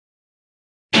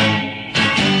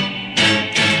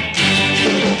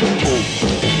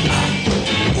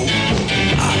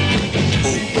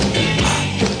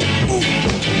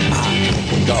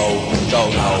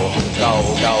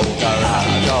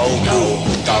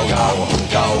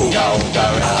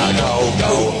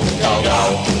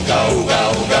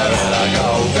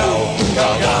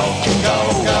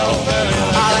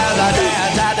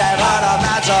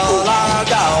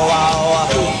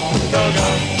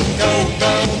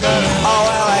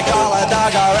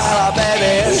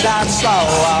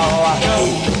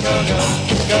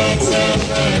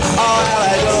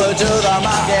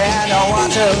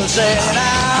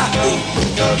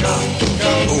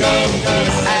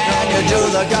do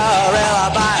the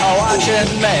gorilla by watching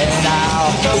me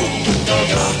now. Go, go,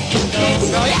 go, go,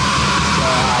 go, yeah!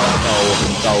 Go,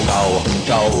 go, go,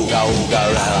 go, go,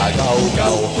 gorilla, go, go,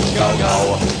 go, go,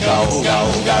 go, go,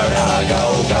 gorilla, go,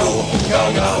 go, go,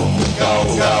 go, go,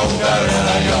 go,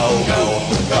 gorilla, go, go,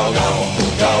 go, go,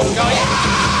 go, go, yeah!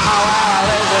 Oh, well,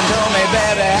 listen to me,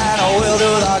 baby, and we'll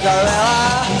do the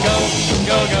gorilla. Go,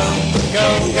 go, go, go,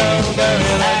 go,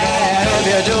 gorilla. And if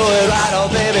you do it right, oh,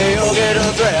 baby, you'll get a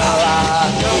thrill.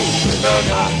 Go, go,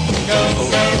 go, go,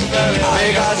 go, gorilla.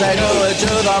 Because they do it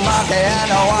to the monkey, and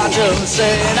I want to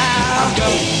see now. Go,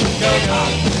 go, go,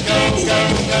 go, go,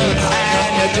 gorilla.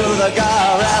 And you do the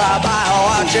gorilla by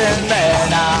watching me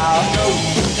now. Go,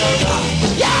 go, go,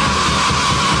 yeah!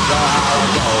 Go,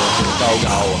 go, go,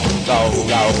 go,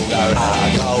 go, gorilla,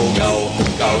 go, go,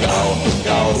 go, go,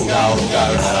 go, go,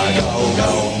 gorilla, go,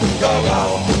 go, go, go,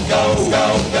 go, go,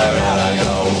 gorilla,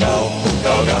 go, go,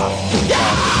 go, go,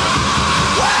 yeah!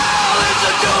 Well,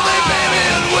 listen to me, baby,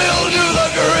 and we'll do the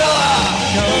gorilla.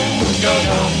 Go, go,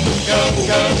 go, go,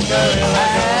 go, gorilla.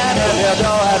 And if you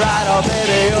do it right, oh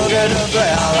baby, you'll get the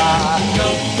thrill. Go,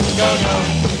 go, go,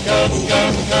 go, go,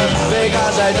 gorilla.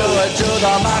 Because they do it to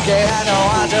the monkey, and I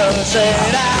want to see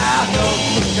now. Go,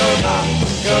 go, go,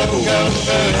 go, go,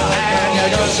 gorilla. And you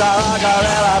just saw a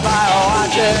gorilla by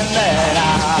watching me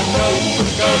now. Go,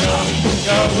 go, go,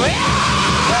 go, yeah!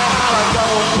 Well, go,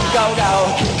 go, go,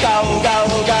 go, go,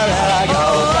 gorilla, go,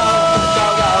 go, go,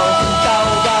 go, go,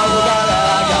 go,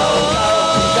 gorilla, go, go,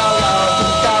 go, go,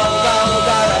 go, go,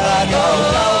 gorilla, go, go,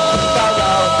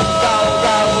 go, go, go, go, gorilla,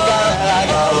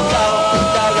 go,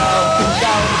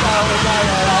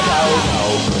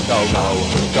 go, go, go,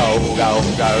 go, go, gorilla, go, go, go, go, go,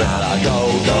 gorilla, go,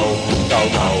 go, go,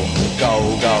 go, go,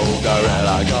 go,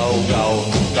 gorilla, go, go,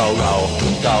 go, go,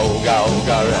 go, go,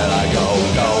 gorilla, go,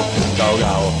 go, go,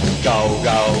 go, go,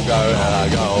 go.